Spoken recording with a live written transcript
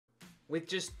With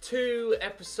just 2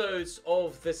 episodes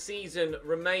of the season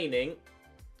remaining,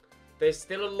 there's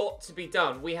still a lot to be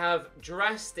done. We have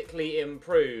drastically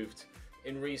improved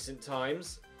in recent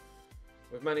times.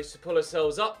 We've managed to pull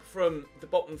ourselves up from the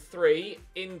bottom 3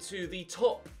 into the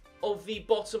top of the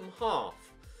bottom half.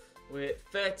 We're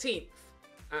 13th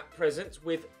at present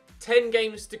with 10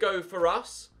 games to go for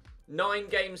us, 9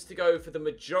 games to go for the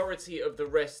majority of the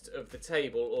rest of the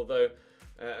table, although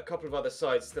a couple of other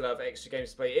sides still have extra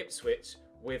games to play. Ipswich,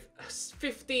 with a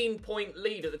 15-point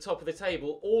lead at the top of the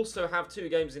table, also have 2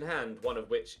 games in hand, one of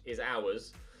which is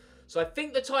ours. So I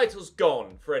think the title's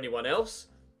gone for anyone else.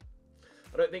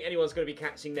 I don't think anyone's going to be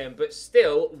catching them, but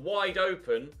still wide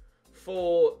open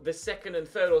for the 2nd and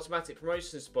 3rd automatic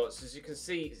promotion spots. As you can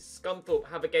see, Scunthorpe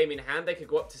have a game in hand. They could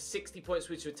go up to 60 points,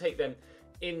 which would take them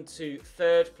into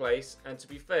 3rd place. And to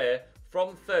be fair,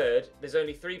 from 3rd, there's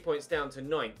only 3 points down to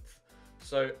 9th.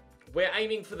 So we're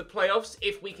aiming for the playoffs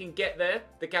if we can get there.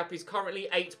 The gap is currently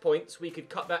 8 points. We could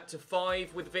cut that to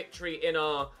 5 with victory in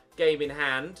our game in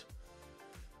hand.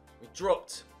 We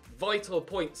dropped vital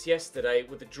points yesterday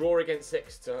with the draw against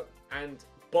Exeter and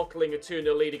bottling a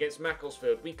 2-0 lead against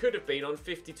Macclesfield. We could have been on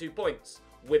 52 points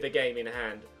with a game in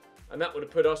hand, and that would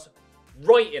have put us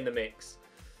right in the mix.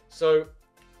 So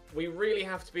we really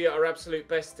have to be at our absolute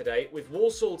best today. With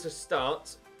Walsall to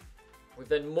start, with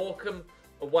then Morecambe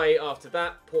away after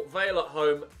that, Port Vale at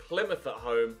home, Plymouth at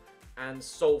home, and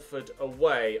Salford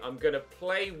away. I'm going to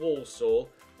play Walsall,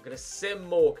 I'm going to sim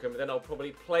Morecambe, then I'll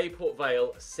probably play Port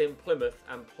Vale, sim Plymouth,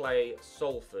 and play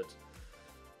Salford.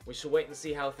 We shall wait and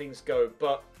see how things go,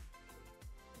 but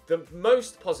the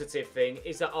most positive thing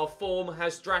is that our form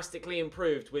has drastically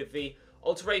improved with the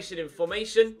alteration in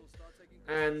formation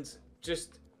and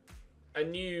just a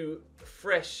new,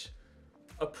 fresh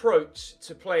approach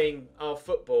to playing our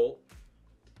football.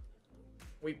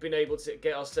 We've been able to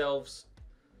get ourselves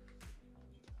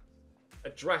a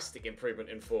drastic improvement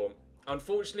in form.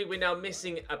 Unfortunately, we're now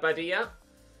missing Abadia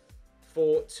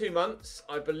for 2 months.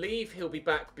 I believe he'll be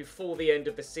back before the end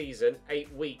of the season.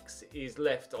 8 weeks is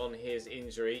left on his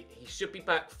injury. He should be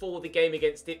back for the game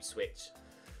against Ipswich.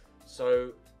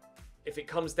 So if it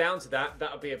comes down to that,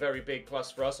 that'll be a very big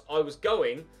plus for us. I was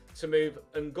going to move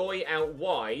Ngoy out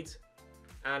wide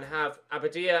and have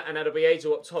Abadia and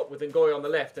Adebayo up top with Ngoy on the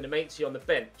left and Amaechi on the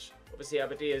bench. Obviously,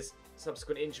 Abadia's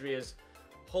subsequent injury has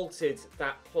halted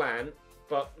that plan,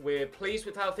 but we're pleased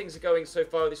with how things are going so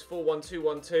far. This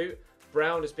 4-1-2-1-2.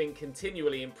 Brown has been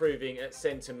continually improving at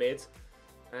centre mid,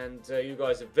 and you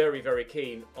guys are very, very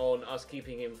keen on us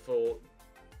keeping him for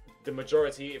the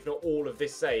majority, if not all, of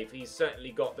this save. He's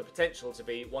certainly got the potential to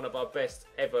be one of our best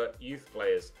ever youth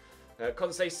players.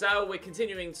 Conceição, we're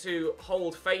continuing to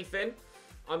hold faith in.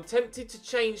 I'm tempted to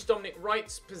change Dominic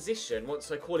Wright's position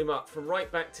once I call him up from right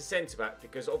back to centre back,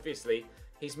 because obviously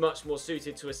he's much more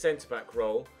suited to a centre back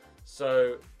role.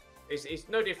 So it's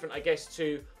no different, I guess,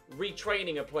 to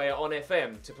retraining a player on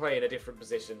FM to play in a different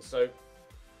position. So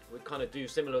we kind of do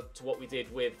similar to what we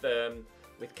did with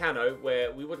Cano,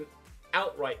 where we wouldn't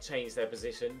outright change their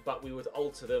position, but we would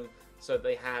alter them so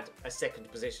they had a second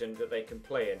position that they can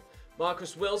play in.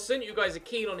 Marcus Wilson, you guys are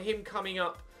keen on him coming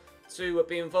up to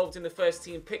be involved in the first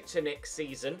team picture next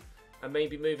season and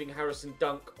maybe moving Harrison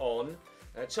Dunk on.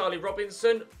 Charlie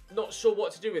Robinson, not sure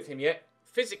what to do with him yet.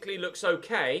 Physically looks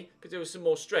okay, could do with some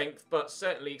more strength, but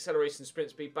certainly acceleration, sprint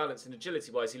speed, balance and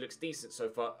agility wise he looks decent so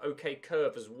far. Okay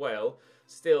curve as well,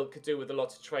 still could do with a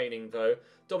lot of training though.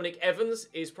 Dominic Evans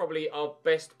is probably our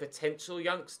best potential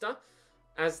youngster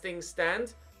as things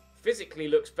stand. Physically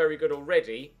looks very good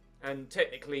already, and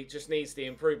technically just needs the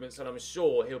improvements, and I'm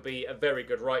sure he'll be a very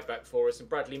good right back for us. And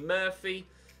Bradley Murphy,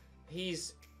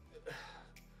 he's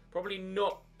probably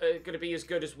not going to be as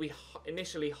good as we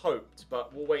initially hoped,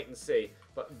 but we'll wait and see.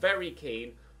 But very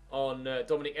keen on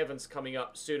Dominic Evans coming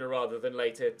up sooner rather than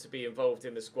later to be involved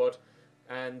in the squad.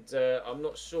 And I'm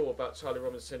not sure about Charlie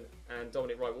Robinson and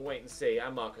Dominic Wright. We'll wait and see.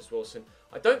 And Marcus Wilson.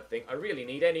 I don't think I really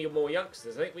need any more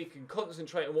youngsters. I think we can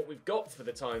concentrate on what we've got for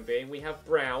the time being. We have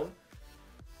Brown,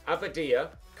 Abadia,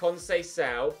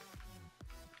 Conceição,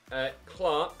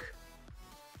 Clark,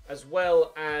 as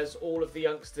well as all of the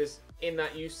youngsters in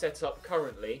that youth setup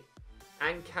currently,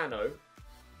 and Cano.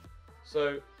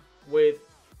 So with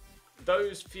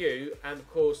those few, and of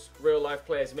course real life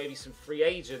players, maybe some free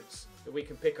agents that we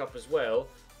can pick up as well,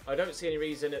 I don't see any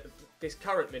reason at this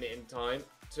current minute in time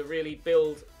to really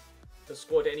build the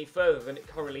squad any further than it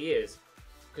currently is.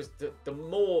 Because the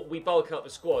more we bulk out the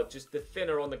squad, just the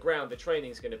thinner on the ground the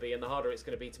training is going to be, and the harder it's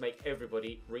going to be to make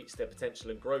everybody reach their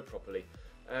potential and grow properly.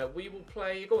 We will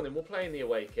play, go on then, we'll play in the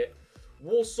away kit.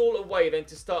 Walsall away then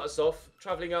to start us off,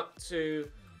 travelling up to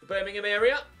the Birmingham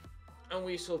area. And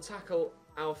we shall tackle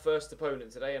our first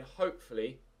opponent today and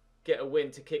hopefully get a win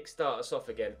to kickstart us off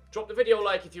again. Drop the video a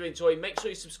like if you enjoy. Make sure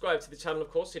you subscribe to the channel, of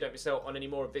course, so you don't miss out on any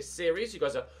more of this series. You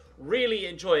guys are really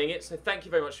enjoying it, so thank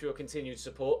you very much for your continued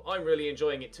support. I'm really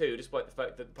enjoying it too, despite the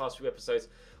fact that the past few episodes,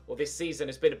 well, this season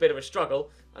has been a bit of a struggle,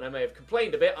 and I may have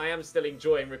complained a bit. I am still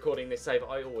enjoying recording this save.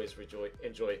 I always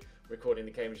enjoy recording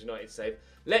the Cambridge United save.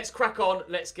 Let's crack on.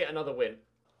 Let's get another win.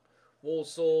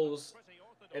 Walsall's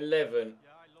 11.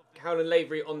 Howland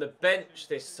Lavery on the bench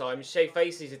this time. Shea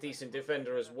Facey's a decent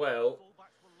defender as well.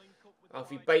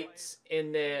 Alfie Bates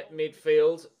in their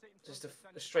midfield. Just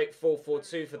a straight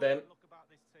 4-4-2 for them.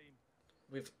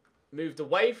 We've moved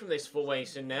away from this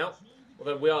formation now,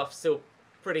 although we are still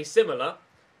pretty similar.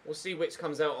 We'll see which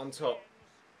comes out on top.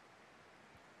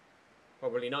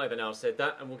 Probably neither now said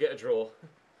that, and we'll get a draw.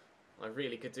 I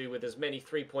really could do with as many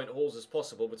 3-point hauls as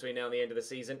possible between now and the end of the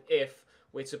season if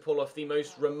we're to pull off the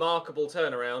most remarkable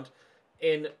turnaround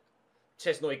in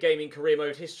Chesnoy Gaming career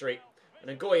mode history.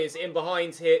 And Ngoy is in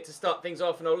behind here to start things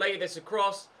off, and I'll lay this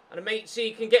across, and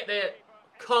Amici can get there,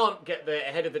 can't get there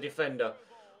ahead of the defender.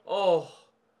 Oh,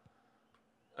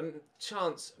 a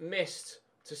chance missed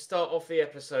to start off the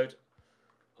episode.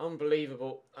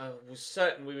 Unbelievable. I was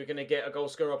certain we were going to get a goal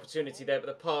scoring opportunity there, but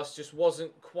the pass just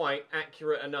wasn't quite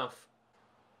accurate enough.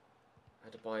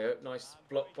 Adebayo, nice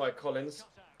block by Collins.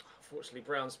 Unfortunately,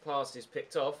 Brown's pass is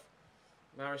picked off.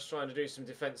 Maris trying to do some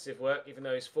defensive work, even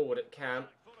though he's forward at cam.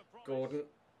 Gordon.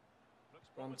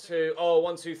 1-2. Oh,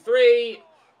 1-2-3.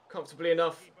 Comfortably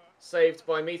enough. Saved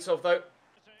by Mitov, though.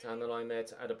 Down the line there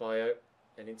to Adebayo.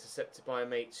 And intercepted by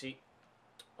Amici.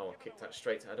 Oh, I kicked that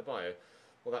straight to Adebayo.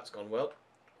 Well, that's gone well.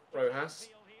 Rojas.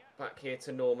 Back here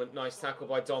to Norman. Nice tackle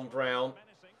by Don Brown.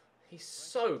 He's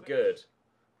so good.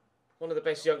 One of the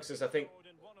best youngsters, I think,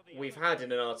 we've had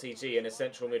in an RTG in a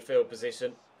central midfield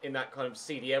position in that kind of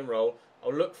CDM role.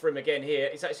 I'll look for him again here.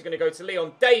 It's actually going to go to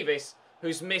Leon Davis,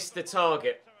 who's missed the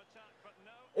target.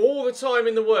 All the time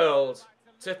in the world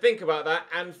to think about that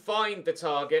and find the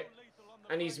target,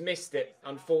 and he's missed it,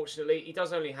 unfortunately. He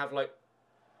does only have like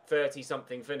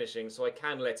 30-something finishing, so I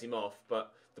can let him off,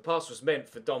 but the pass was meant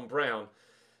for Don Brown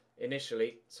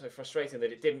initially. So frustrating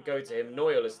that it didn't go to him.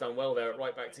 Noyle has done well there at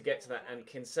right back to get to that, and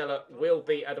Kinsella will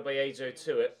beat Adebayo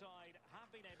to it.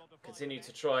 Continue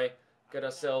to try get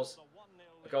ourselves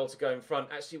a goal to go in front.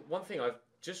 Actually, one thing I've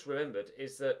just remembered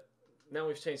is that now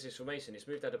we've changed this formation, it's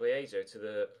moved Adebayo to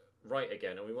the right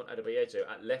again, and we want Adebayo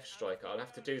at left striker. I'll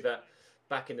have to do that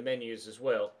back in the menus as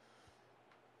well.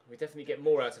 We definitely get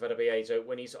more out of Adebayo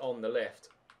when he's on the left.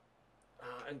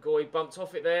 And Goy bumped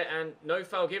off it there, and no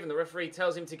foul given. The referee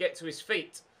tells him to get to his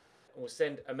feet. We'll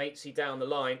send Amici down the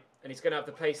line, and he's going to have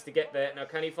the pace to get there. Now,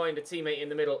 can he find a teammate in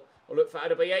the middle? Or look for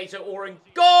Adebayo or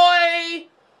Ngoy!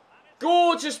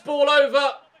 Gorgeous ball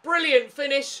over. Brilliant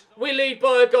finish. We lead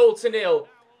by a goal to nil.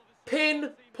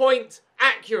 Pinpoint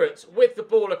accurate with the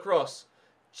ball across.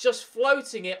 Just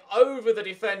floating it over the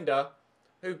defender,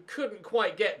 who couldn't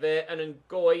quite get there, and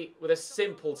Ngoy with a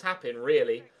simple tap-in,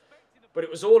 really. But it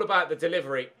was all about the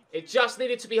delivery. It just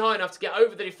needed to be high enough to get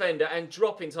over the defender and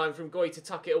drop in time from Ngoy to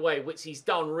tuck it away, which he's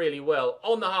done really well.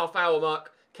 On the half-hour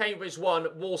mark, Cambridge 1,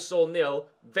 Walsall 0.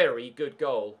 Very good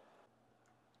goal.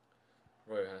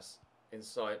 Rojas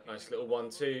inside. Nice little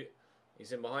 1-2.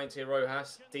 He's in behind here,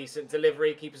 Rojas. Decent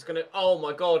delivery. Keeper's going to... Oh,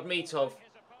 my God, Mitov.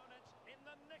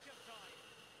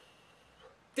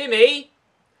 Dimmy,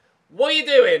 what are you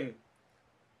doing?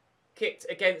 Kicked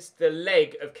against the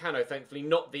leg of Cano, thankfully,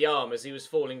 not the arm as he was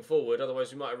falling forward.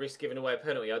 Otherwise, we might have risked giving away a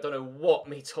penalty. I don't know what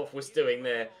Mitov was doing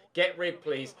there. Get rid,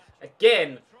 please.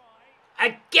 Again.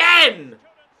 Again!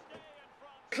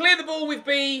 Clear the ball with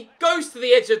B. Goes to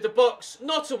the edge of the box.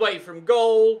 Not away from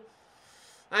goal.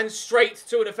 And straight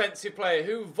to an offensive player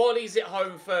who volleys it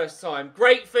home first time.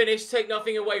 Great finish. Take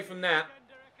nothing away from that.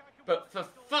 But for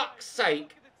fuck's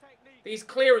sake, these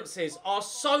clearances are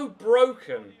so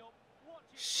broken.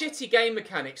 Shitty game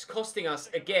mechanics costing us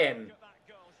again.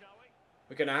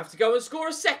 We're going to have to go and score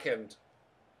a second.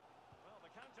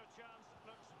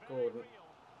 Gordon.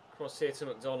 Cross here to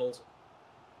McDonald.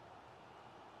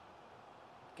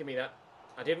 Give me that.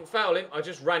 I didn't foul him. I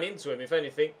just ran into him, if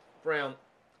anything. Brown.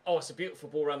 Oh, it's a beautiful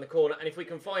ball around the corner. And if we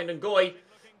can find Ngoy,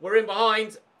 we're in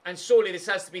behind. And surely this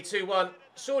has to be 2-1.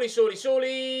 Surely, surely,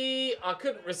 surely. I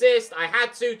couldn't resist. I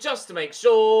had to, just to make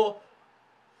sure.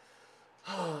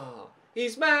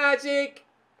 He's magic,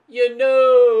 you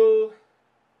know.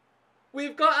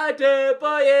 We've got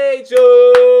Adebayo.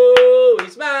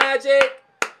 He's magic,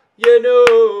 you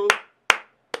know.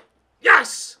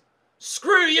 Yes!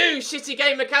 Screw you, shitty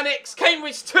game mechanics.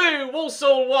 Cambridge 2,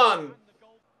 Walsall 1.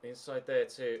 Inside there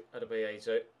to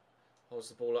Adebayo. Holds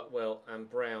the ball up well. And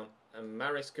Brown. And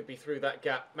Maris could be through that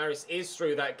gap. Maris is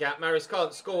through that gap. Maris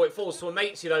can't score. It falls to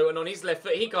Amechi though. And on his left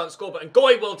foot, he can't score. But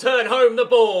Ngoy will turn home the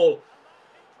ball.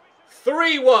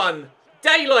 3-1.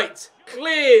 Daylight.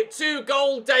 Clear.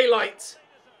 2-goal daylight.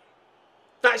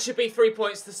 That should be 3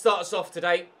 points to start us off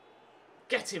today.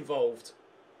 Get involved.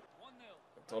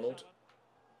 McDonald.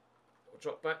 Will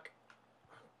drop back.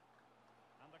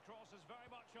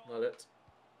 Mullet.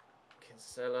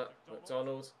 Kinsella.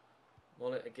 McDonald.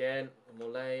 Mullet again.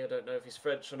 Mollet. I don't know if he's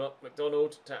French or not.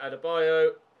 McDonald to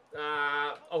Adebayo.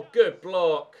 Oh, good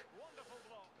block.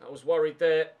 I was worried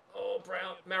there. Oh,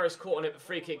 Brown. Maris caught on it, but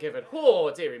free kick given.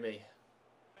 Oh, dearie me.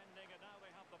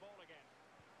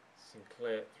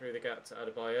 Sinclair through the gap to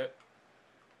Adebayo.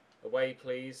 Away,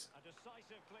 please.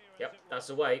 Yep, that's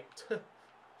away.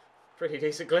 Pretty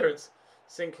decent clearance.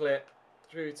 Sinclair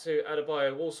through to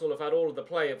Adebayo. Walsall have had all of the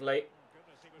play of late.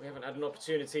 We haven't had an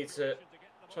opportunity to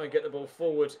try and get the ball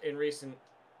forward in recent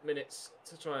minutes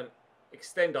to try and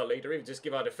extend our lead or even just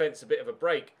give our defence a bit of a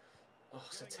break. Oh,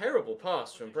 it's a terrible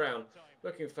pass from Brown.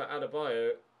 Looking for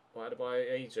Adebayo. Or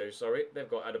Adebayo, sorry. They've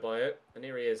got Adebayo. And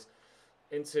here he is.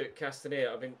 Into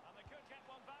Castanea.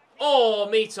 Oh,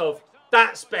 Mitov.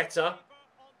 That's better.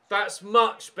 That's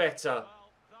much better.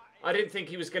 I didn't think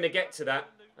he was going to get to that.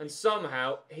 And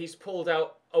somehow he's pulled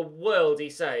out a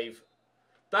worldy save.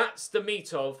 That's the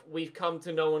Mitov we've come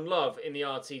to know and love in the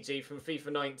RTG from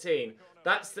FIFA 19.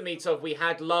 That's the Mitov we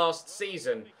had last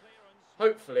season.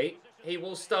 Hopefully, he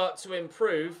will start to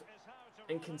improve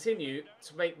and continue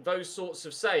to make those sorts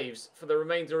of saves for the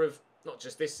remainder of not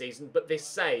just this season, but this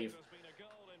save.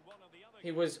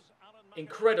 He was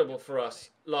incredible for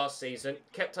us last season,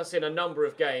 kept us in a number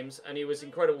of games, and he was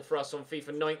incredible for us on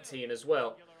FIFA 19 as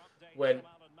well, when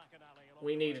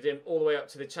we needed him all the way up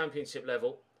to the championship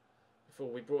level before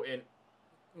we brought in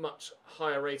much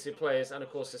higher rated players, and of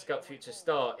course the Scout Future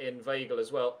star in Weigl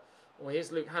as well. Oh,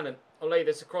 here's Luke Hannon. I'll lay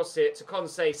this across here to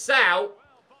Conceição.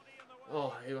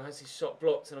 Oh, who has his shot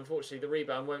blocked, and unfortunately the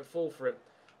rebound won't fall for him.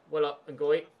 Well up,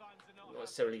 Ngoy. Not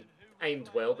necessarily aimed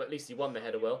well, but at least he won the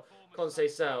header well.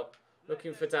 Conceição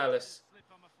looking for Dallas.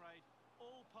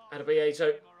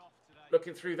 Adebayo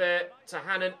looking through there to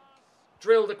Hannon.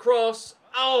 Drilled across.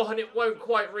 Oh, and it won't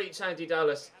quite reach Andy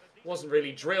Dallas. Wasn't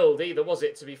really drilled either, was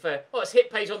it, to be fair? Oh, it's hit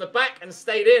Page on the back and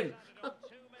stayed in.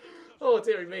 Oh,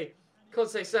 dearie me.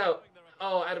 Conceição.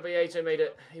 Oh, Adebayo made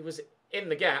it. He was in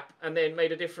the gap and then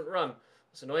made a different run.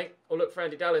 That's annoying. Oh, look for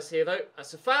Andy Dallas here, though.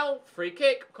 That's a foul. Free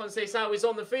kick. Conceição is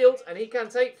on the field and he can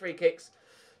take free kicks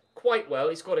quite well.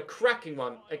 He scored a cracking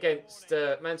one against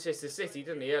Manchester City,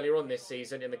 didn't he, earlier on this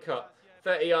season in the Cup.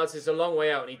 30 yards is a long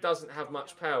way out and he doesn't have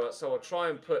much power, so I'll try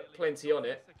and put plenty on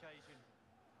it.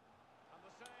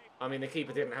 I mean, the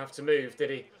keeper didn't have to move,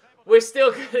 did he? We're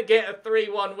still going to get a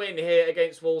 3-1 win here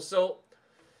against Walsall.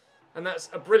 And that's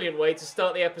a brilliant way to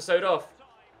start the episode off.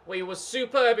 We were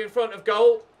superb in front of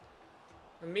goal.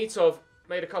 And Mitov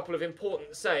made a couple of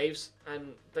important saves.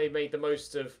 And they made the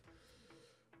most of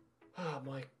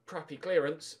my crappy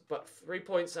clearance. But 3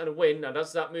 points and a win. Now,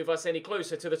 does that move us any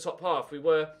closer to the top half? We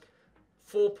were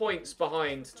 4 points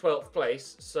behind 12th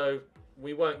place. So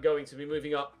we weren't going to be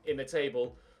moving up in the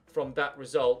table from that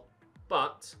result.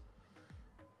 But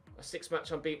a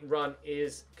 6-match unbeaten run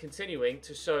is continuing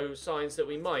to show signs that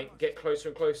we might get closer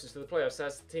and closer to the playoffs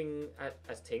as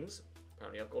things.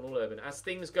 Apparently I've gone all urban. As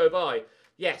things go by.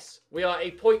 Yes, we are a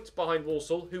point behind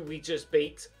Walsall, who we just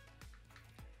beat.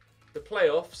 The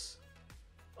playoffs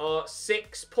are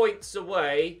 6 points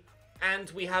away and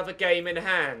we have a game in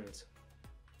hand.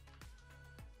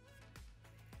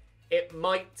 It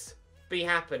might be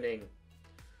happening.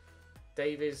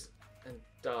 Davies and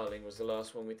Darling was the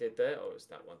last one we did there. Oh, it was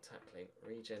that one tackling.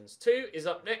 Regens 2 is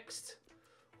up next.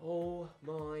 Oh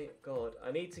my god.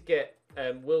 I need to get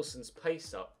Wilson's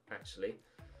pace up, actually.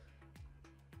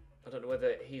 I don't know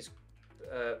whether his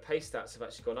pace stats have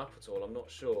actually gone up at all. I'm not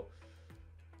sure.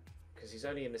 Because he's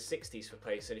only in the 60s for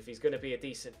pace. And if he's going to be a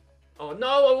decent... Oh,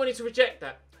 no! I wanted to reject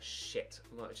that. Shit.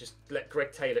 I might just let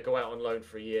Greg Taylor go out on loan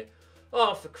for a year.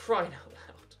 Oh, for crying out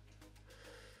loud.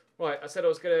 Right, I said I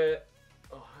was going to...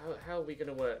 Oh, how are we going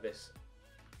to work this?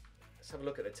 Let's have a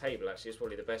look at the table, actually. It's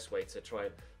probably the best way to try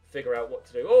and figure out what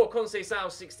to do. Oh, Conceição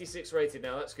 66 rated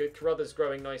now. That's good. Carruthers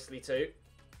growing nicely too.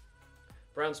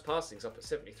 Brown's passing's up at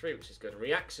 73, which is good.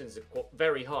 Reactions are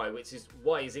very high, which is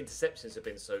why his interceptions have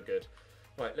been so good.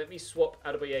 Right, let me swap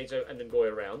Adebayo and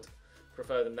Ngoy around.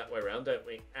 Prefer them that way around, don't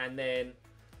we? And then,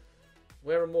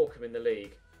 where are Morecambe in the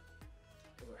league?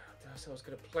 So I was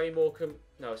going to play Morecambe.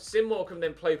 No, Sim Morecambe,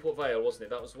 then play Port Vale, wasn't it?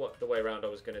 That was what the way around I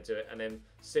was going to do it. And then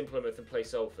Sim Plymouth and play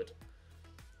Salford.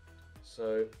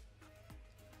 So,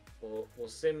 we'll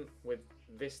sim with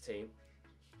this team.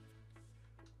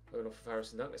 Going off of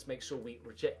Harrison Dunk. Let's make sure we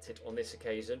reject it on this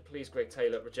occasion. Please, Greg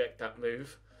Taylor, reject that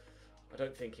move. I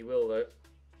don't think he will though.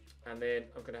 And then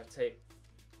I'm gonna have to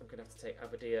take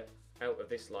Abadia out of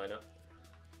this lineup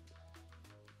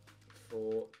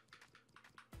for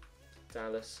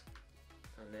Dallas,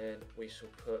 and then we shall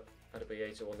put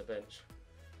Adebayo on the bench.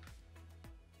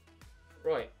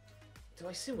 Right. Do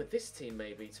I sim with this team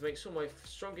maybe to make sure my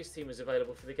strongest team is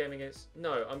available for the game against?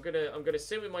 No, I'm gonna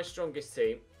sim with my strongest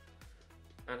team,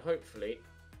 and hopefully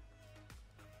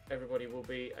everybody will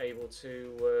be able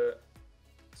to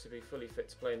be fully fit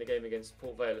to play in the game against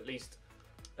Port Vale, at least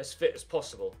as fit as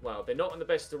possible. Wow, they're not on the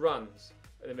best of runs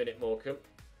at the minute, Morecambe.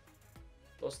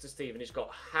 Lost to Stephen, he's got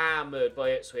hammered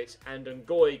by Ipswich, and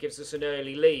Ngoy gives us an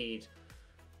early lead,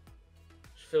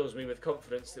 which fills me with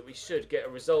confidence that we should get a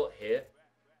result here.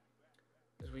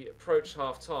 As we approach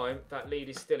half-time, that lead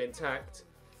is still intact.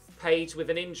 Page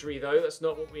with an injury, though. That's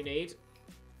not what we need.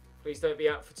 Please don't be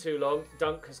out for too long.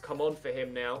 Dunk has come on for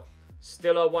him now.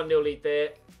 Still our 1-0 lead there.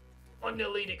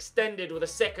 1-0 lead extended with a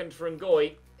second for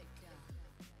Ngoy.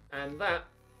 And that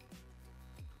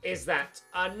is that.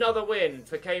 Another win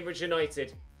for Cambridge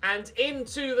United. And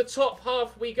into the top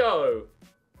half we go.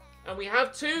 And we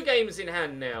have 2 games in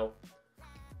hand now.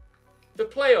 The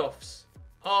playoffs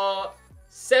are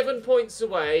 7 points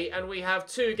away, and we have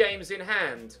 2 games in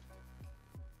hand.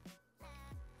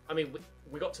 I mean,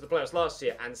 we got to the playoffs last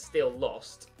year and still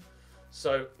lost.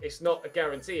 So it's not a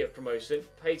guarantee of promotion.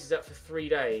 Page is out for 3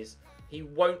 days. He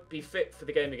won't be fit for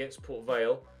the game against Port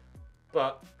Vale,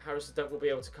 but Harrison Dunk will be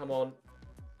able to come on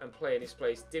and play in his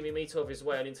place. Dimi Mitov is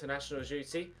away on international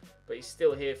duty, but he's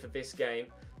still here for this game,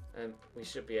 and we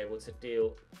should be able to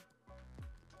deal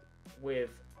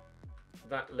with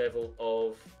that level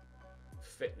of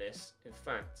fitness. In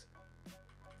fact,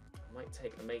 I might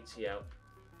take Amati out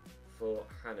for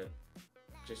Hannon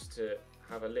just to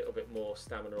have a little bit more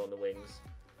stamina on the wings.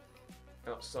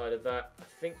 Outside of that, I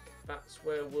think that's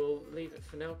where we'll leave it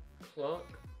for now. Clark,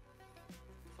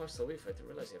 5-star weak foot. I didn't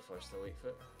realise he had 5-star weak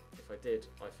foot. If I did,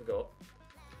 I forgot.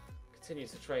 Continue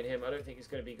to train him. I don't think he's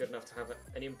going to be good enough to have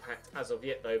an impact as of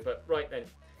yet though. But right then,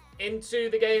 into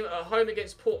the game at home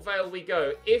against Port Vale we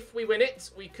go. If we win it,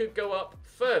 we could go up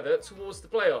further towards the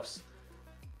playoffs,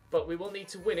 but we will need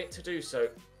to win it to do so.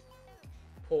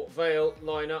 Port Vale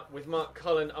line up with Mark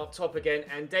Cullen up top again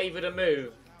and David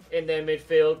Amu in their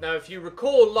midfield. Now, if you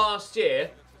recall last year,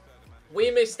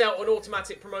 we missed out on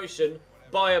automatic promotion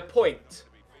by a point.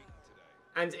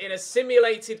 And in a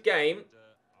simulated game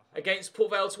against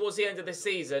Port Vale towards the end of the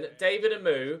season, David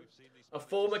Amu, a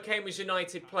former Cambridge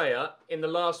United player, in the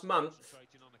last month,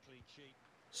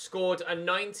 scored a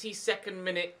 92nd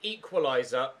minute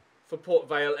equaliser for Port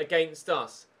Vale against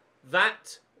us.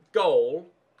 That goal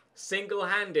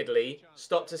single-handedly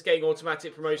stopped us getting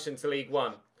automatic promotion to League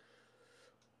One.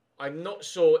 I'm not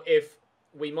sure if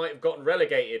we might have gotten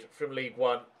relegated from League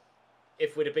One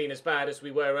if we'd have been as bad as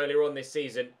we were earlier on this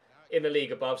season in the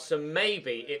league above. So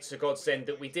maybe it's a godsend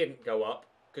that we didn't go up,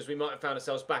 because we might have found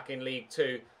ourselves back in League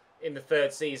 2 in the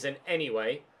 3rd season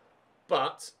anyway.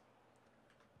 But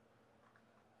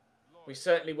we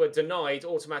certainly were denied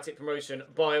automatic promotion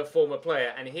by a former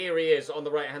player. And here he is on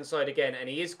the right-hand side again, and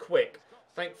he is quick.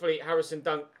 Thankfully, Harrison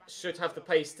Dunk should have the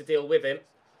pace to deal with him.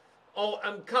 Oh,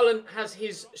 and Cullen has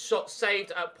his shot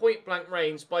saved at point-blank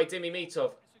range by Dimi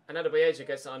Mitov. And Adebayo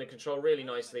gets that under control really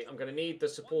nicely. I'm going to need the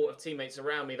support of teammates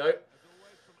around me, though.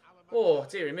 Oh,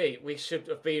 dearie me. We should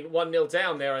have been 1-0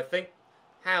 down there, I think.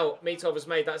 How Mitov has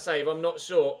made that save, I'm not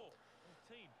sure.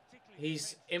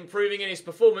 He's improving in his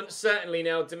performance, certainly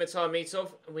now, Dimitar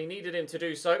Mitov. And we needed him to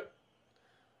do so.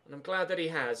 And I'm glad that he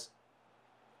has,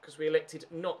 because we elected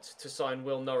not to sign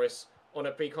Will Norris on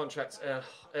a pre-contract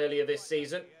earlier this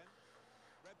season.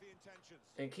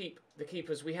 And keep the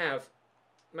keepers we have.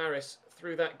 Maris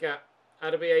through that gap.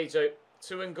 Adebayo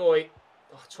to Ngoy.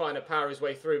 Oh, trying to power his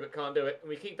way through, but can't do it. And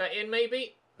we keep that in,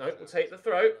 maybe? No, we'll take the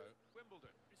throw.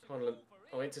 Conlon.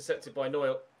 Oh, intercepted by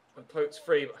Noyle. And pokes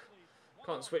free, but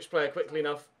can't switch player quickly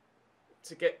enough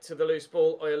to get to the loose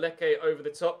ball. Oyeleke over the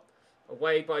top.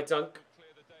 Away by Dunk.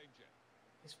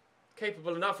 He's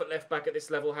capable enough at left back at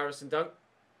this level, Harrison Dunk.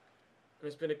 And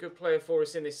has been a good player for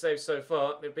us in this save so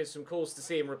far. There have been some calls to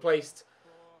see him replaced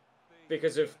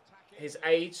because of his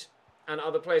age and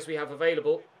other players we have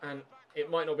available. And it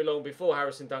might not be long before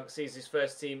Harrison Dunk sees his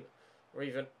first team or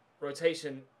even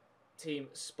rotation team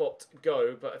spot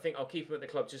go. But I think I'll keep him at the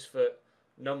club just for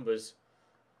numbers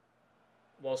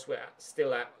whilst we're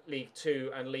still at League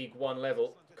 2 and League 1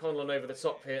 level. Conlon over the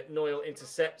top here. Noyle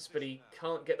intercepts, but he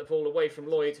can't get the ball away from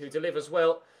Lloyd, who delivers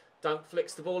well. Dunk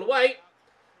flicks the ball away.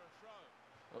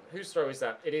 Whose throw is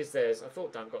that? It is theirs. I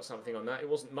thought Dunk got something on that. It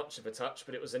wasn't much of a touch,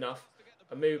 but it was enough.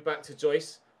 A move back to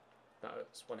Joyce. That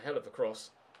was one hell of a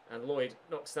cross. And Lloyd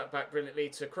knocks that back brilliantly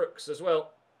to Crooks as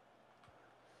well.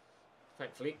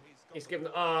 Thankfully, he's given...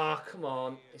 Ah, come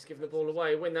on. He's given the ball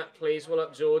away. Win that, please. Well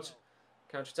up, George.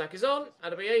 Counter-attack is on.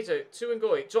 Adobieto to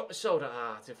Ngoy. Drop the shoulder.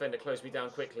 Ah, defender closed me down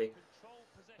quickly.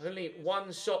 Only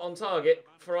one shot on target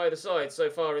for either side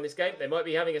so far in this game. They might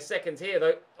be having a second here,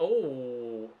 though.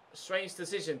 Oh, strange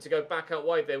decision to go back out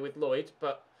wide there with Lloyd.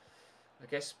 But I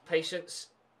guess patience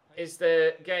is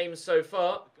their game so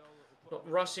far. Not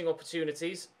rushing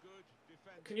opportunities.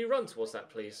 Can you run towards that,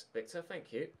 please, Victor?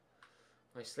 Thank you.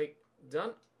 Nicely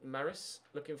done. Maris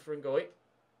looking for Ngoy.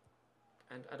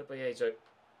 And Adobieto.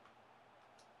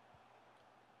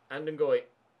 And Ngoy.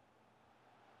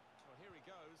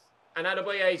 And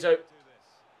Adobieto.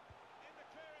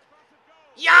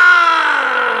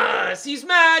 Yes! He's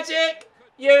magic!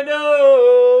 You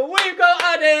know, we've got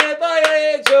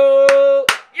Adobieto!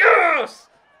 Yes!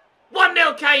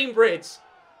 1-0 Cambridge.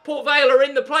 Port Vale are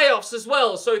in the playoffs as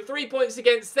well, so 3 points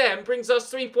against them brings us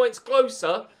 3 points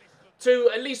closer to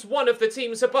at least one of the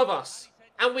teams above us.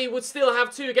 And we would still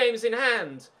have 2 games in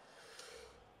hand.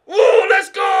 Oh, let's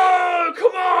go!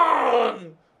 Come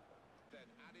on!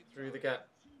 Through the gap.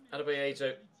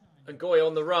 Adobieto and Ngoy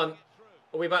on the run.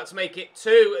 Are we about to make it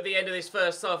 2 at the end of this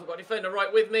first half? I've got a defender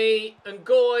right with me. And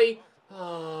Ngoy.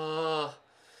 Ah,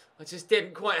 I just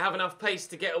didn't quite have enough pace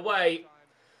to get away.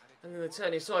 And then the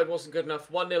turn inside wasn't good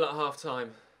enough. 1-0 at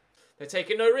half-time. They're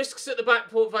taking no risks at the back,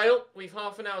 Port Vale. We've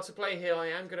half an hour to play here. I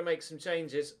am going to make some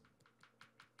changes.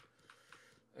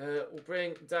 We'll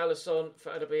bring Dallas on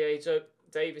for Adobieto.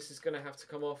 Davis is going to have to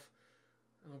come off.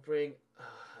 I'll bring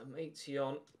Matey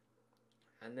on.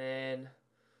 And then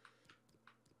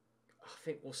I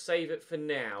think we'll save it for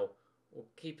now. We'll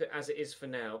keep it as it is for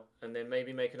now. And then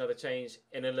maybe make another change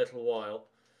in a little while.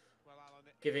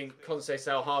 Giving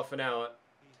Conceição half an hour.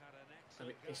 I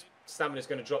mean, his stamina's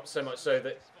going to drop so much so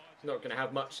that he's not going to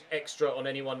have much extra on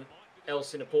anyone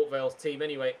else in the Port Vale team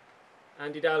anyway.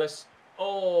 Andy Dallas.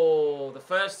 Oh, the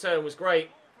first turn was great.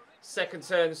 Second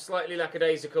turn, slightly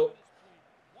lackadaisical.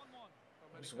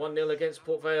 It was 1-0 against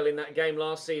Port Vale in that game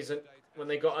last season when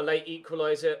they got a late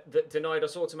equaliser that denied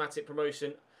us automatic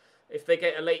promotion. If they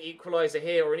get a late equaliser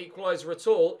here or an equaliser at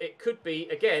all, it could be,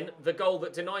 again, the goal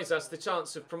that denies us the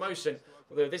chance of promotion.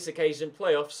 Although this occasion,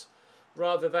 playoffs,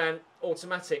 rather than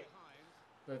automatic.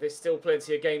 Though there's still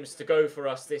plenty of games to go for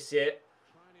us this year.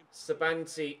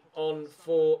 Sabanti on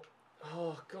for...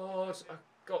 Oh, God. I've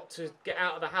got to get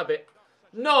out of the habit.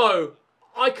 No!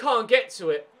 I can't get to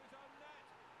it.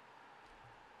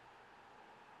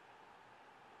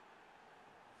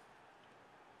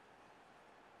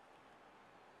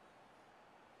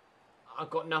 I've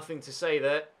got nothing to say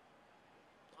there.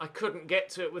 I couldn't get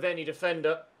to it with any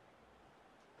defender.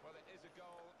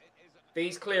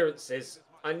 These clearances,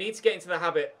 I need to get into the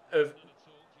habit of...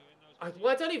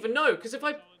 Well, I don't even know, because if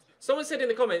I... Someone said in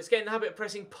the comments, get in the habit of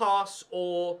pressing pass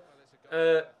or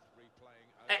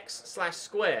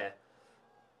X/square.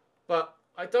 But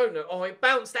I don't know. Oh, it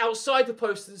bounced outside the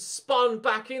post and spun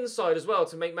back inside as well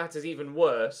to make matters even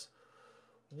worse.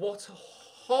 What a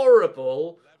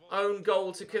horrible own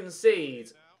goal to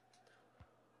concede.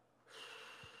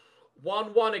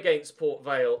 1-1 against Port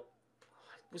Vale.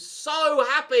 I was so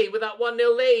happy with that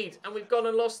 1-0 lead, and we've gone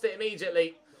and lost it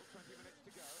immediately.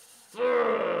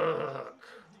 Fuck.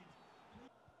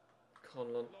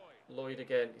 Conlon. Lloyd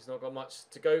again. He's not got much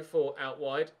to go for out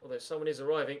wide, although someone is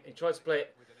arriving. He tried to play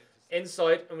it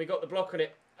inside, and we got the block on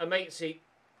it. Amatey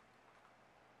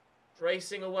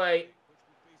racing away.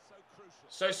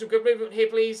 So some good movement here,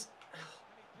 please.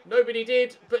 Nobody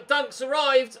did, but Dunk's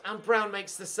arrived, and Brown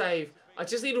makes the save. I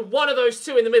just needed one of those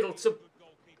two in the middle to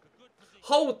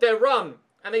hold their run,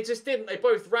 and they just didn't. They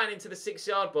both ran into the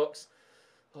 6-yard box.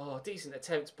 Oh, decent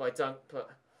attempt by Dunk, but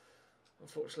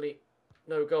unfortunately,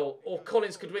 no goal. Or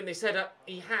Collins could win this header.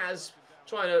 He has,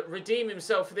 trying to redeem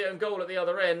himself for the own goal at the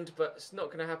other end, but it's not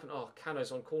going to happen. Oh,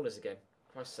 Cano's on corners again.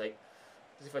 Christ's sake.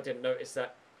 As if I didn't notice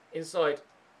that. Inside,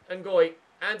 Ngoy,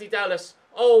 Andy Dallas.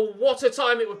 Oh, what a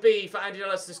time it would be for Andy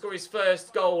Dallas to score his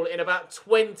first goal in about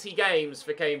 20 games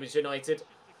for Cambridge United.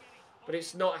 But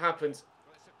it's not happened.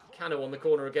 Cano on the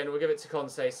corner again. We'll give it to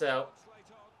Conceição.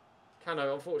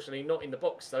 Cano, unfortunately, not in the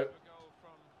box, though.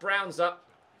 Brown's up.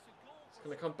 He's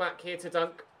going to come back here to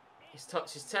Dunk. His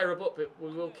touch is terrible, but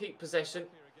we will keep possession.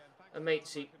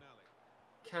 Amatey.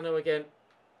 Cano again.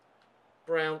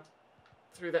 Brown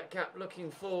through that gap,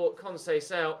 looking for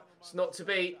Conceição. It's not to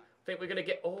be. I think we're going to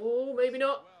get... Oh, maybe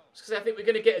not. Because I think we're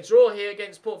going to get a draw here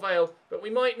against Port Vale. But we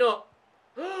might not.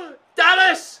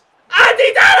 Dallas!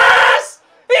 Andy Dallas!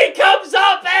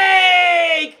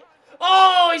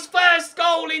 Oh, his first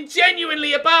goal in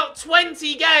genuinely about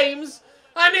 20 games.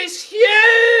 And it's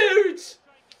huge.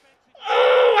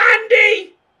 Oh,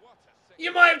 Andy.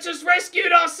 You might have just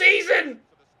rescued our season.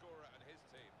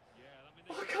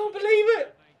 Oh, I can't believe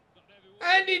it.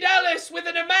 Andy Dallas with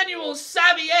an Emmanuel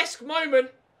Savvy-esque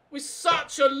moment with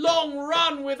such a long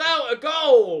run without a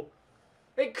goal.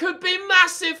 It could be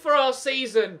massive for our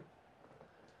season.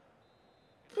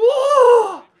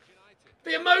 Whoa!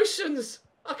 The emotions.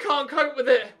 I can't cope with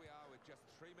it.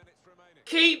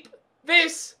 Keep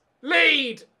this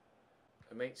lead.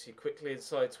 It makes you quickly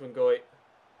inside to Ngoy.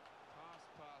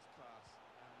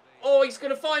 Oh, he's going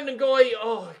to find Ngoy.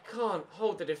 Oh, he can't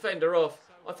hold the defender off.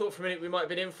 I thought for a minute we might have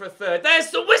been in for a third.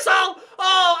 There's the whistle!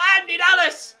 Oh, Andy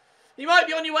Dallas! You might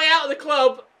be on your way out of the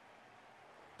club,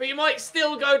 but you might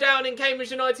still go down in Cambridge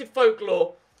United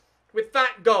folklore with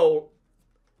that goal.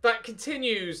 That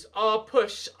continues our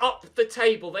push up the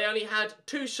table. They only had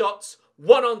 2 shots,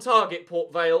 1 on target,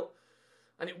 Port Vale,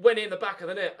 and it went in the back of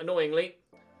the net, annoyingly.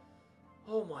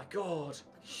 Oh my God.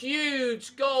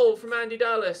 Huge goal from Andy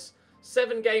Dallas.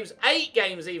 7 games, 8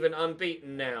 games even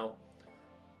unbeaten now.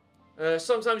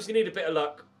 Sometimes you need a bit of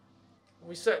luck.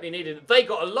 We certainly needed it. They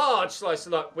got a large slice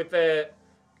of luck with their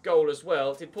goal as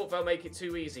well. Did Port Vale make it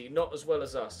too easy? Not as well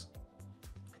as us.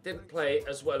 Didn't play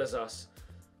as well as us.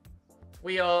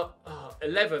 We are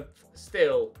 11th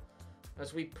still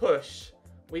as we push.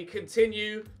 We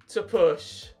continue to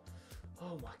push.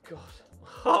 Oh my God.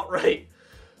 Heart rate.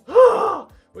 We're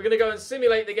going to go and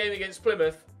simulate the game against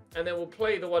Plymouth, and then we'll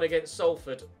play the one against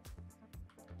Salford.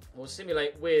 We'll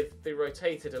simulate with the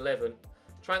rotated 11.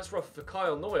 Transfer offer for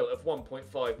Kyle Noyle of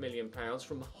 £1.5 million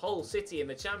from Hull City in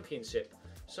the Championship.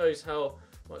 Shows how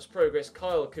much progress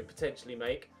Kyle could potentially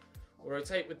make. We'll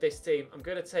rotate with this team. I'm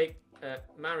going to take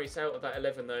Maris out of that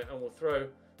 11 though, and we'll throw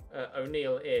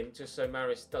O'Neill in just so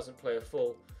Maris doesn't play a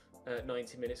full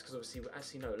 90 minutes. Because obviously,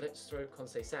 actually no, let's throw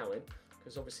Conceição in,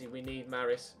 because obviously we need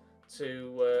Maris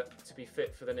to be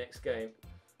fit for the next game.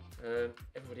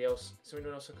 Everybody else, is there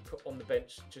anyone else I could put on the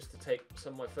bench just to take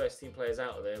some of my first team players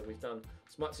out of there? We've done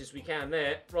as much as we can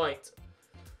there. Right.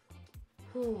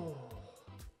 Whew.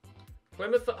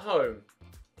 Plymouth at home.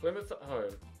 Plymouth at home.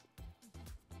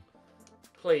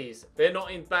 Please. They're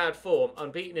not in bad form.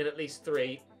 Unbeaten in at least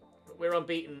 3. But we're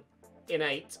unbeaten in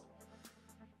 8.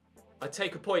 I'd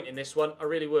take a point in this one. I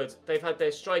really would. They've had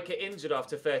their striker injured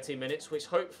after 13 minutes, which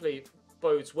hopefully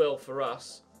bodes well for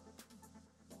us.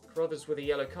 Crothers with a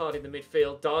yellow card in the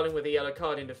midfield. Darling with a yellow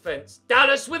card in defence.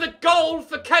 Dallas with a goal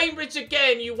for Cambridge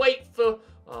again. You wait for...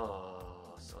 Ah,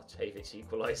 Sarcevic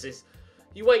equalises.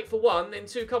 You wait for 1, then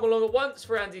 2 come along at once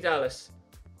for Andy Dallas.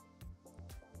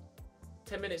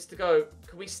 10 minutes to go.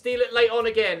 Can we steal it late on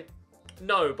again?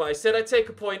 No, but I said I'd take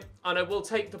a point, and I will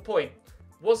take the point.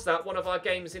 Was that one of our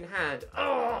games in hand?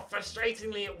 Oh,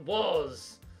 frustratingly it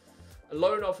was. A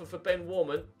loan offer for Ben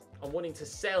Warman. I'm wanting to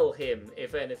sell him,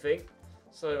 if anything.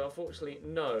 So, unfortunately,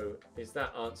 no is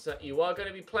that answer. You are going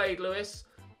to be played, Lewis.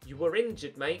 You were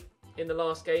injured, mate, in the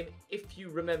last game, if you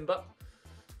remember.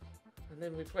 And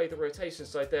then we play the rotation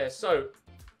side there. So,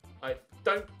 I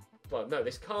don't... Well, no,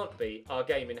 this can't be our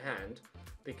game in hand,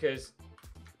 because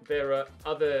there are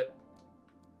other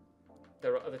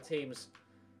teams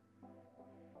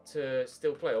to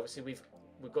still play. Obviously, we've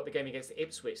got the game against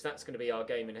Ipswich. That's going to be our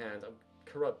game in hand. I'm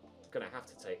going to have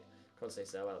to take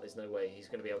Conceição out. There's no way he's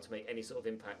going to be able to make any sort of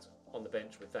impact on the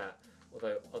bench with that.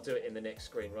 Although I'll do it in the next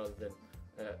screen rather than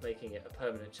making it a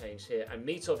permanent change here. And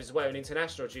Mitov is away on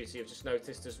international duty, I've just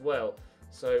noticed as well.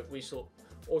 So we shall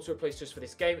auto-replace just for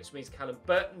this game, which means Callum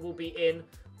Burton will be in,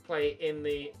 play in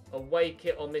the away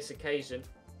kit on this occasion.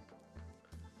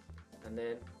 And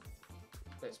then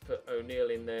let's put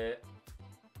O'Neill in there.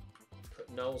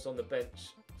 Put Knowles on the bench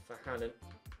for Hannon.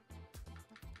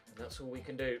 And that's all we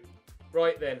can do.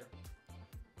 Right then.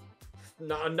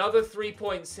 Another 3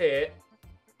 points here.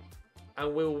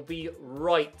 And we'll be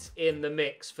right in the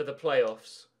mix for the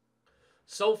playoffs.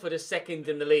 Salford is second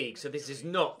in the league, so this is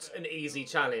not an easy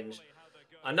challenge.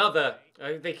 Another,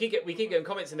 we keep getting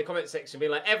comments in the comment section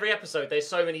being like, every episode there's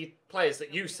so many players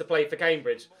that used to play for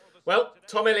Cambridge. Well,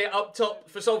 Tom Elliott up top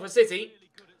for Salford City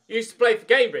used to play for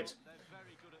Cambridge.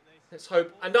 Let's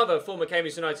hope another former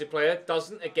Cambridge United player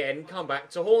doesn't again come back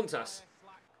to haunt us.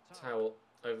 Towel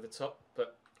over the top,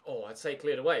 but, oh, I'd say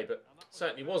cleared away, but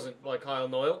certainly wasn't by Kyle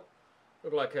Noyle.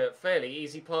 Looked like a fairly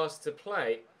easy pass to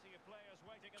play.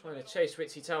 Trying to chase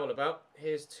Richie Towell about.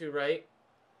 Here's Touré.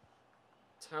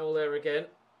 Towell there again.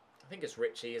 I think it's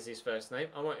Richie is his first name.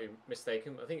 I might be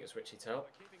mistaken, but I think it's Richie Towell.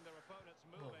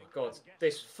 Oh my God.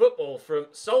 This football from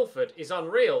Salford is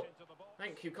unreal.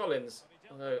 Thank you, Collins.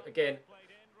 Although, again,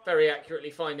 very accurately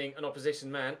finding an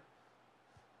opposition man.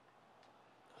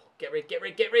 Get rid, get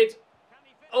rid, get rid.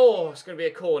 Oh, it's going to be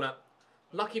a corner.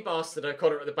 Lucky bastard,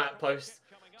 O'Connor at the back post.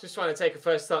 Just trying to take a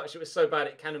first touch. It was so bad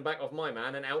it cannoned back off my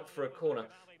man and out for a corner.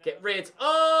 Get rid.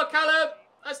 Oh, Callum!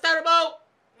 That's terrible!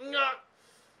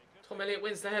 Tom Elliott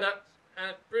wins the header.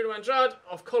 And Bruno Andrade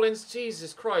off Collins.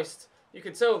 Jesus Christ. You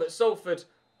can tell that Salford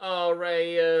are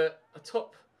a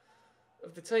top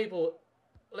of the table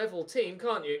level team,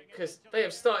 can't you? Because they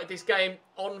have started this game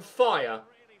on fire.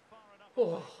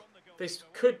 Oh, this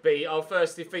could be our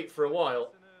first defeat for a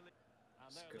while.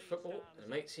 It's good football. And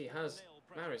mates, he has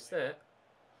Maris there.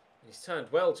 He's turned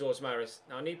well, George Maris.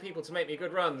 Now I need people to make me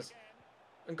good runs.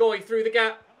 And Goy through the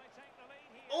gap.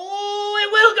 Oh,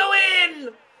 it will go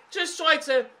in! Just tried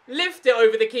to lift it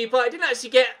over the keeper. I didn't actually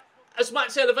get as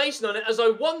much elevation on it as I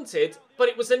wanted, but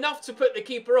it was enough to put the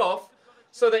keeper off,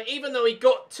 so that even though he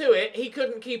got to it, he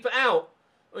couldn't keep it out.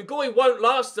 And Goy won't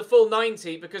last the full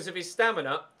 90 because of his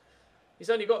stamina. He's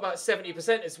only got about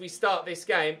 70% as we start this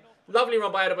game. Lovely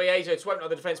run by Adebayo to open up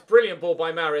the defence. Brilliant ball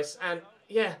by Maris. And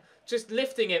yeah, just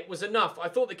lifting it was enough. I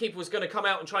thought the keeper was going to come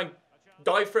out and try and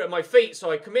dive for it at my feet,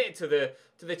 so I committed to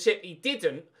the chip. He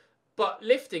didn't, but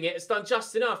lifting it has done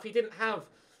just enough. He didn't have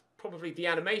probably the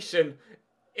animation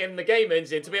in the game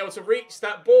engine to be able to reach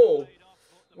that ball.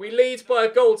 We lead by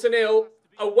 1-0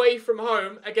 away from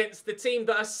home against the team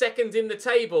that are second in the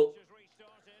table,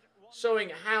 showing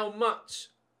how much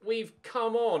we've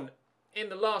come on in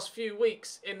the last few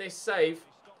weeks in this save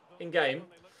in game.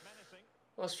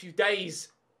 Last few days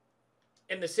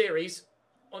in the series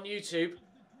on YouTube.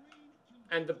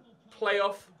 And the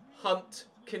playoff hunt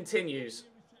continues.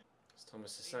 It's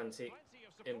Thomas Asante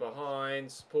in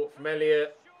behind. Support from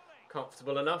Elliott.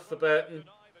 Comfortable enough for Burton.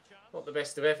 Not the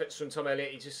best of efforts from Tom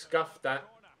Elliott. He just scuffed that.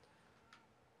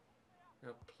 Now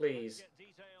please,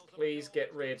 please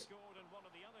get rid.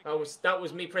 That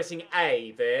was me pressing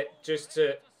A there just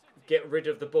to get rid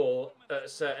of the ball at a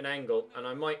certain angle. And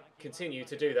I might continue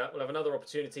to do that. We'll have another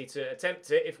opportunity to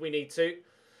attempt it if we need to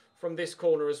from this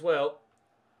corner as well.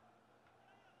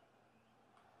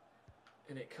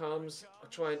 And it comes. I'll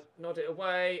try and nod it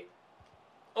away.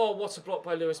 Oh, what a block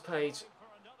by Lewis Page.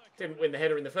 Didn't win the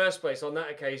header in the first place on that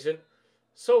occasion.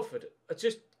 Salford have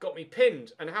just got me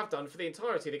pinned and have done for the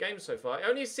entirety of the game so far. It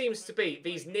only seems to be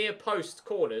these near post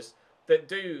corners that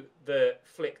do the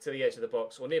flick to the edge of the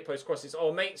box, or near post crosses.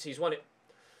 Oh, mates, he's won it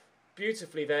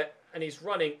beautifully there, and he's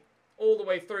running all the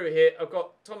way through here. I've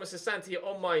got Thomas Asante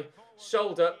on my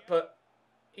shoulder, but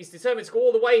he's determined to go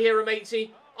all the way here,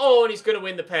 Amechi. Oh, and he's going to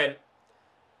win the pen.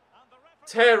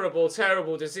 Terrible,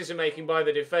 terrible decision-making by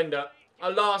the defender.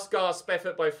 A last gasp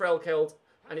effort by Frelkeld,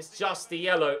 and it's just the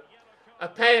yellow. A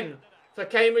pen for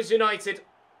Cambridge United.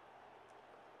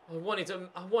 I wanted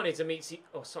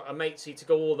Amechi to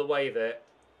go all the way there.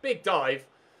 Big dive.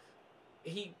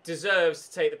 He deserves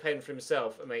to take the pen for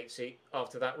himself, Amechi,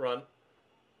 after that run.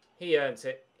 He earned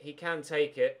it. He can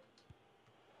take it.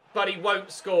 But he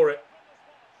won't score it.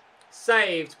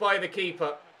 Saved by the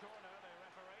keeper.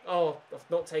 Oh, I've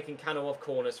not taken Cano off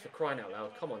corners, for crying out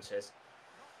loud. Come on, Ches.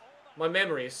 My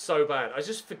memory is so bad. I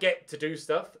just forget to do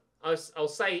stuff. I'll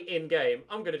say in-game,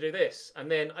 I'm going to do this. And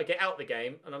then I get out the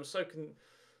game, and I'm so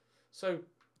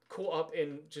caught up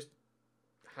in just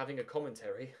having a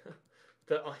commentary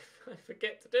that I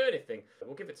forget to do anything.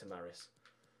 We'll give it to Maris.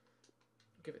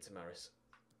 Give it to Maris.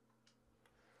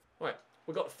 Right,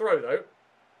 we've got a throw, though.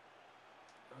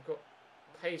 I've got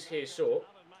Page here short.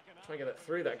 Try and get that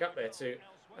through that gap there to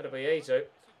Adebayo.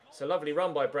 It's a lovely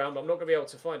run by Brown, but I'm not going to be able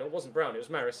to find it. It wasn't Brown, it was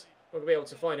Maris. I'm not going to be able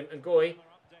to find him. And Goy,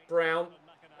 Brown,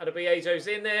 Adebayo's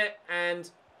in there,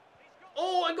 and...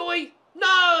 Oh, and Goy!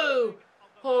 No!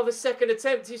 Oh, the second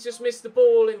attempt, he's just missed the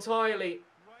ball entirely.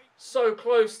 So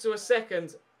close to a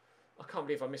second. I can't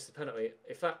believe I missed the penalty.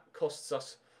 If that costs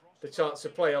us the chance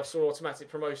of playoffs or automatic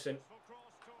promotion,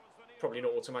 probably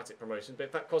not automatic promotion, but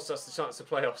if that costs us the chance of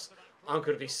playoffs, I'm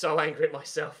going to be so angry at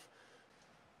myself.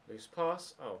 Loose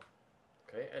pass. Oh,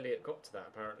 okay. Elliott got to that,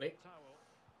 apparently.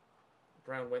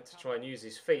 Brown went to try and use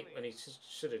his feet when he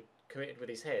should have committed with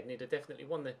his head, and he'd have definitely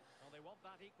won the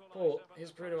ball.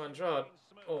 Here's Bruno Andrade.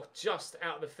 Oh, just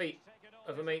out of the feet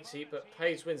of Amechi, but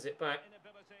Page wins it back.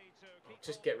 Oh,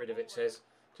 just get rid of it, Ches.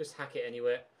 Just hack it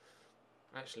anywhere.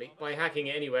 Actually, by hacking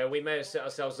it anywhere, we may have set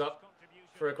ourselves up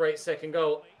for a great second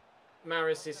goal.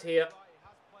 Maris is here.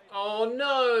 Oh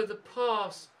no, the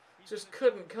pass just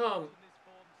couldn't come.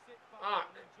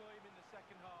 Fuck.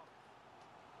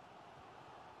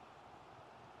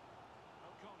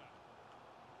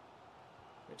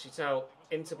 Richie Towell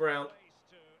into Brown,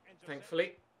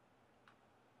 thankfully.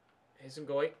 Here's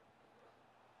Ngoy.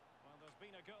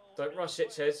 Don't rush it,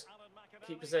 Ches.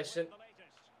 Keep possession.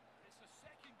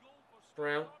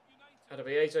 Brown.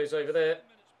 Adebayo's over there.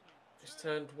 Just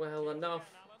turned well enough.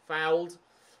 Fouled.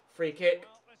 Free kick.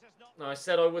 No, I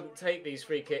said I wouldn't take these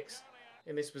free kicks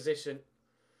in this position.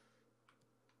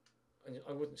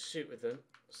 I wouldn't shoot with them.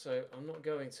 So I'm not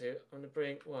going to. I'm going to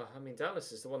bring... Well, I mean,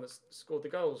 Dallas is the one that's scored the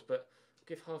goals, but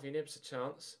give Harvey Nibbs a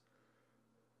chance.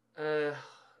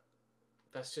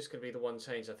 That's just going to be the one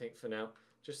change, I think, for now.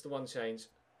 Just the one change.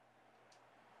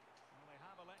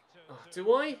 Oh,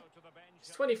 do I? It's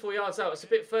 24 yards out. It's a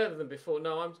bit further than before.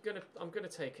 No, I'm gonna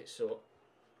take it short.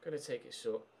 Gonna take it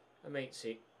short.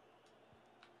 Amici.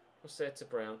 What's there to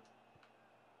Brown?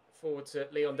 Forward to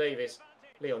Leon Davis.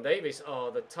 Leon Davis. Oh,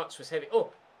 the touch was heavy.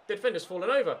 Oh, the defender's fallen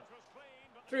over.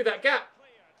 Through that gap.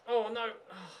 Oh, no.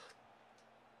 Oh,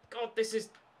 God, this is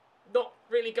not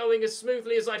really going as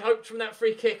smoothly as I'd hoped from that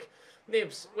free kick.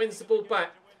 Nibbs wins the ball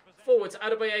back. Forward to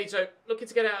Adebayo. Looking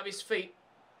to get out of his feet.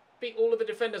 Beat all of the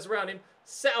defenders around him.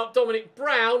 Set up Dominic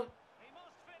Brown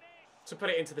to put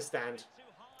it into the stand.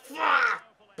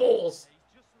 Balls.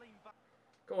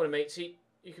 Go on, Amici.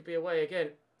 You could be away again.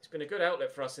 It's been a good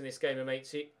outlet for us in this game,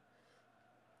 Amici.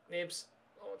 Nibbs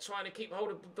trying to keep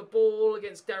hold of the ball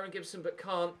against Darren Gibson, but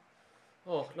can't.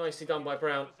 Oh, nicely done by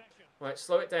Brown. Right,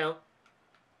 slow it down.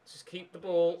 Just keep the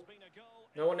ball.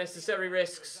 No unnecessary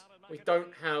risks. We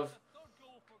don't have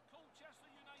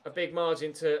a big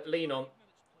margin to lean on.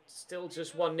 Still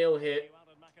just 1-0 here.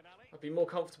 I'd be more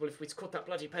comfortable if we'd caught that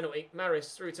bloody penalty.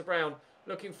 Maris through to Brown.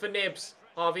 Looking for Nibbs.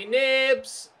 Harvey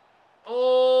Nibbs.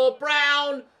 Oh,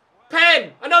 Brown.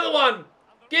 Pen. Another one.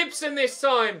 Gibson this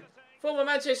time. Former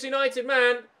Manchester United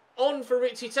man. On for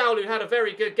Richie Towell, who had a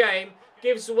very good game.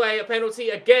 Gives away a penalty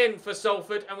again for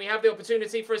Salford. And we have the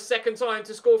opportunity for a second time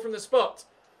to score from the spot.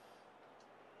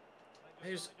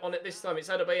 Who's on it this time? It's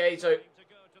Adebayo.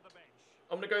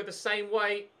 I'm going to go the same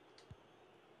way.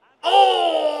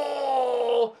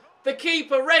 Oh! The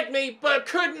keeper read me, but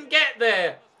couldn't get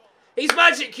there. He's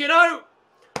magic, you know.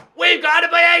 We've got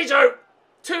Adebayo.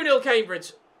 2-0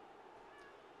 Cambridge.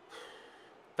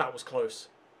 That was close.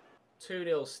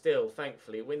 2-0 still,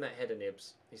 thankfully. Win that header,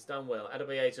 Nibbs. He's done well.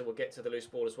 Adebayo will get to the loose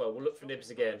ball as well. We'll look for Nibbs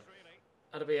again.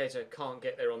 Adebayo can't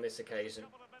get there on this occasion.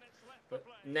 But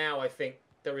now I think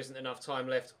there isn't enough time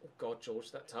left. Oh, God,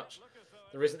 George, that touch.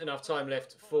 There isn't enough time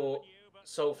left for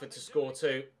Salford to score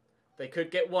 2. They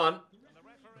could get 1.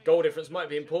 Goal difference might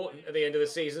be important at the end of the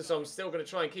season, so I'm still going to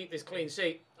try and keep this clean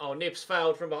sheet. Oh, Nibbs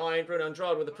fouled from behind. Bruno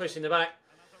Andrade with a push in the back.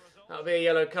 That'll be a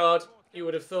yellow card. You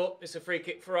would have thought. It's a free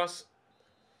kick for us.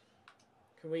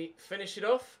 Can we finish it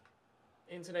off?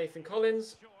 Into Nathan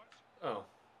Collins. Oh.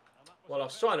 Well, I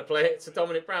was trying to play it to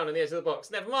Dominic Brown on the edge of the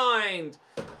box. Never mind.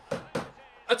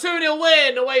 A 2-0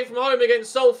 win away from home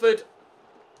against Salford.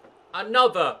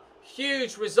 Another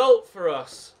huge result for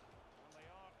us.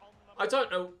 I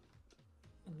don't know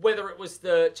whether it was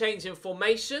the change in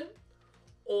formation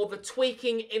or the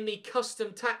tweaking in the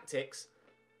custom tactics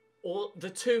or the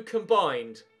two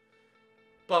combined.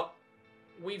 But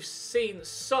we've seen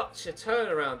such a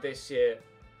turnaround this year.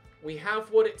 We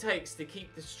have what it takes to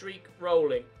keep the streak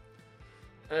rolling.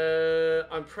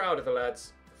 I'm proud of the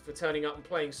lads for turning up and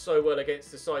playing so well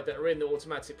against the side that are in the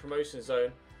automatic promotion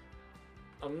zone.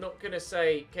 I'm not going to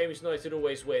say Cambridge United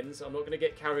always wins. I'm not going to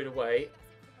get carried away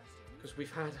because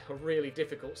we've had a really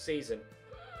difficult season.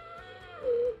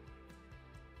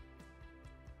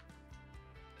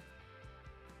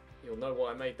 You'll know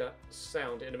why I made that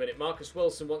sound in a minute. Marcus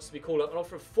Wilson wants to be called up. An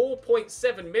offer of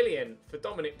 $4.7 million for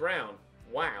Dominic Brown.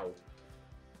 Wow.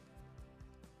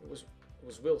 It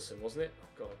was Wilson, wasn't it? Oh,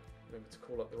 God. Remember to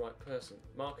call up the right person.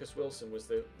 Marcus Wilson was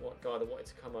the guy that wanted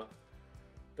to come up.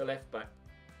 The left back.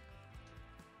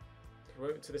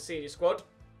 Promoted to the senior squad.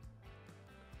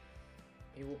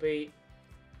 He will be,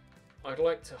 I'd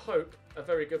like to hope, a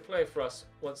very good player for us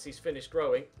once he's finished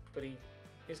growing. But he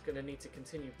is going to need to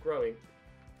continue growing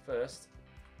first.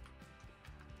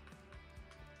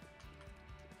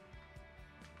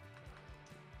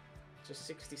 Just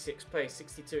 66 pace,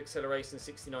 62 acceleration,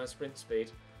 69 sprint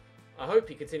speed. I hope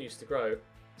he continues to grow.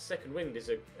 Second wind is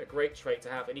a great trait to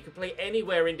have, and he can play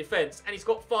anywhere in defence, and he's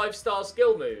got 5-star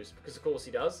skill moves, because of course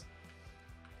he does.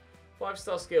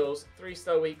 5-star skills,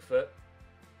 3-star weak foot.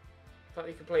 In fact,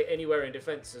 he can play anywhere in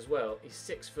defence as well. He's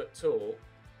 6 foot tall.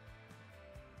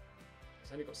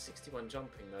 He's only got 61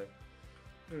 jumping though.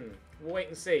 We'll wait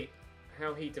and see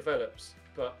how he develops,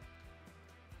 but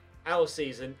our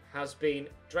season has been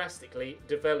drastically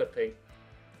developing.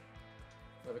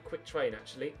 I'll have a quick train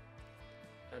actually,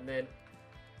 and then,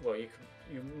 well, you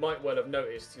might well have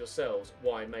noticed yourselves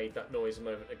why I made that noise a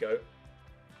moment ago.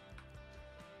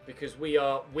 Because we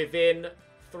are within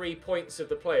 3 points of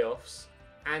the playoffs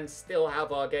and still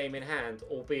have our game in hand,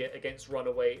 albeit against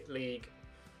runaway league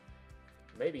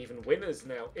maybe even winners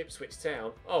now. Ipswich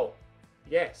Town. Oh,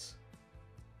 yes.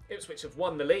 Ipswich have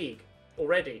won the league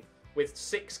already. With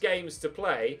 6 games to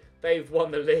play, they've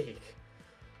won the league.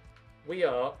 We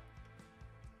are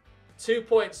 2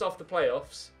 points off the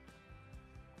playoffs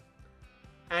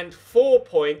and 4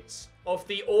 points off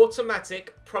the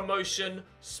automatic promotion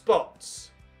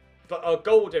spots. But our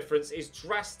goal difference is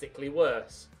drastically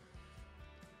worse.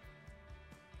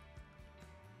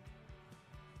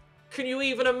 Can you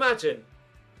even imagine?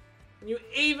 Can you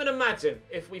even imagine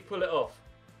if we pull it off?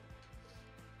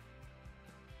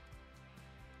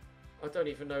 I don't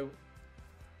even know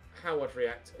how I'd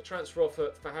react. A transfer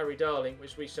offer for Harry Darling,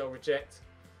 which we shall reject.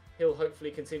 He'll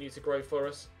hopefully continue to grow for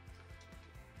us.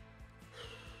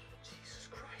 Jesus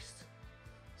Christ.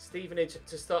 Stevenage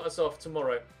to start us off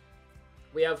tomorrow.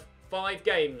 We have 5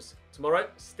 games tomorrow.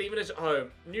 Stevenage at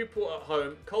home, Newport at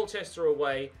home, Colchester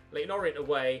away, Leyton Orient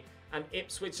away, and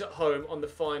Ipswich at home on the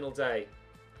final day.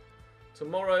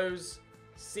 Tomorrow's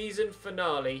season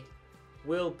finale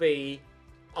will be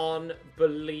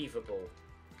unbelievable.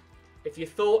 If you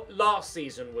thought last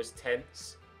season was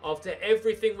tense, after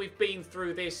everything we've been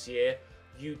through this year,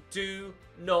 you do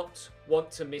not want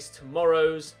to miss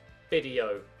tomorrow's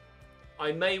video.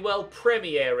 I may well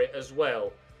premiere it as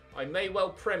well.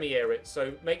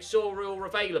 So make sure we're all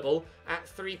available at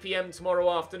 3 PM tomorrow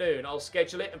afternoon. I'll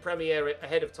schedule it and premiere it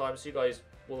ahead of time so you guys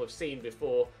will have seen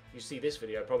before you see this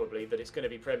video probably that it's going to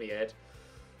be premiered.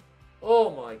 Oh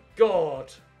my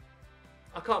God.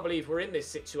 I can't believe we're in this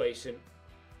situation.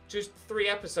 Just 3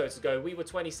 episodes ago, we were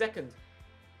 22nd.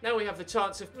 Now we have the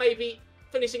chance of maybe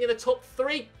finishing in the top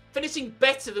 3. Finishing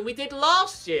better than we did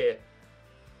last year.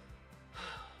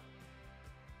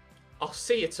 I'll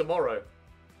see you tomorrow.